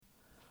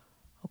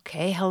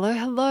Okay, hello,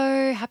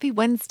 hello. Happy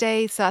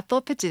Wednesday. So, our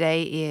thought for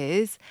today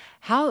is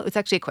it's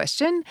actually a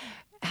question.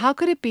 How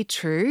could it be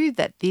true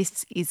that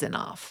this is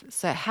enough?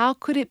 So, how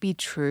could it be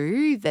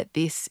true that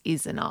this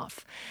is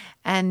enough?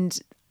 And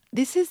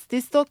this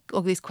thought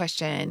or this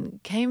question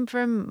came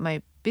from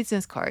my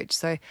business coach.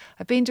 So,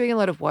 I've been doing a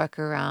lot of work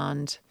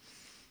around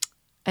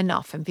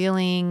enough and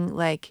feeling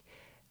like,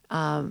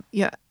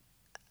 yeah,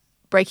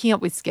 breaking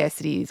up with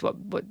scarcity is what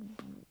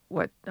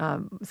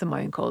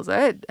Simone calls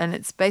it, and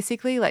it's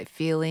basically like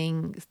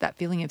feeling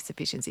of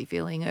sufficiency,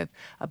 feeling of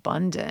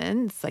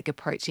abundance, like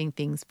approaching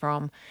things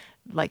from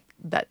like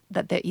that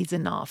there is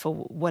enough, or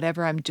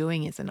whatever I'm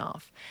doing is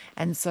enough.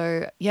 And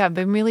so yeah, I've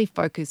been really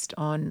focused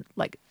on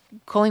like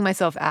calling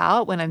myself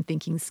out when I'm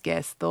thinking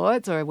scarce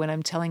thoughts, or when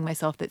I'm telling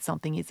myself that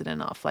something isn't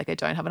enough, like I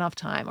don't have enough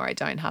time, or I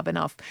don't have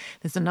enough,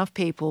 there's enough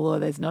people, or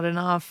there's not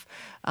enough,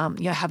 I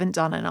haven't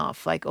done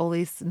enough, like all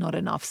this not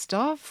enough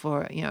stuff,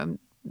 or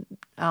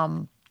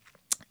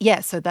yeah,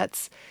 so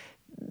that's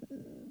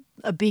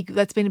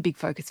been a big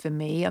focus for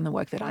me on the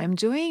work that I'm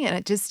doing.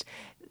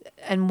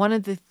 And one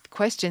of the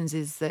questions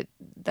is that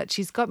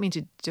she's got me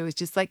to do is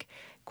just like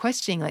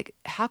questioning, like,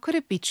 how could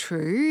it be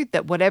true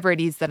that whatever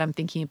it is that I'm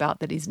thinking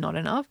about that is not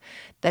enough,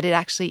 that it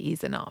actually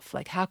is enough?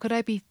 Like, could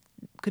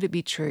it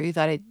be true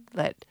that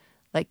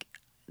like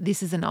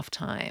this is enough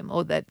time,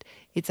 or that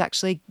it's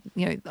actually,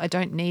 I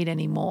don't need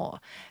any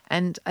more?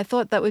 And I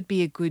thought that would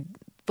be a good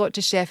thought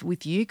to share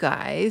with you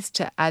guys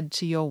to add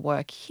to your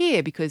work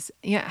here, because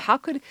how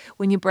could,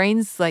 when your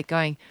brain's like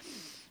going,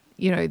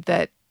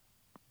 that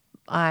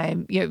I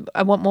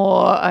want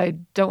more, I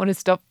don't want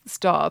to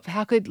stop,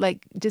 how could,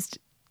 like, just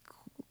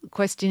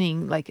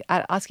questioning, like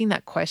asking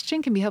that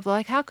question can be helpful.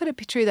 Like, how could it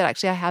be true that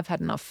actually I have had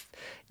enough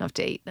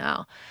to eat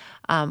now?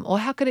 Or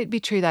how could it be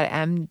true that I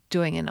am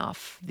doing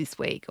enough this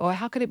week? Or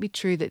how could it be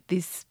true that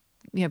this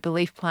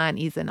belief plan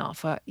is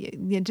enough? Or,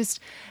 just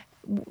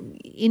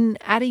in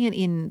adding it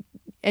in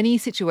any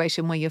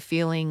situation where you're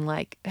feeling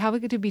like, how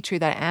could it be true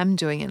that I am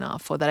doing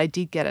enough, or that I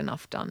did get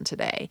enough done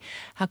today?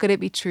 How could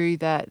it be true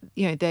that,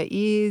 there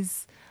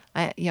is,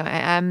 I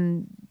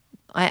am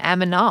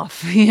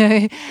enough?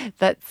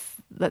 That's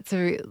it's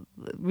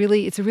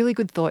a really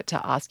good thought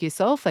to ask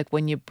yourself, like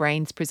when your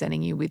brain's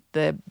presenting you with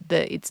the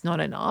it's not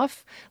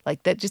enough,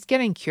 like that, just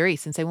getting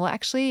curious and saying, well,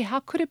 actually, how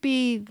could it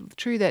be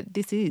true that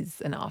this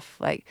is enough?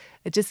 Like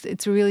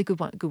it's a really good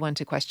one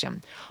to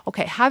question.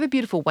 Okay, have a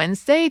beautiful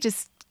Wednesday.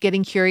 Just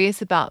getting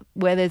curious about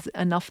where there's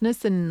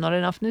enoughness and not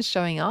enoughness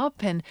showing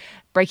up, and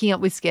breaking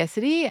up with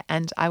scarcity,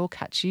 and I will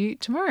catch you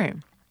tomorrow.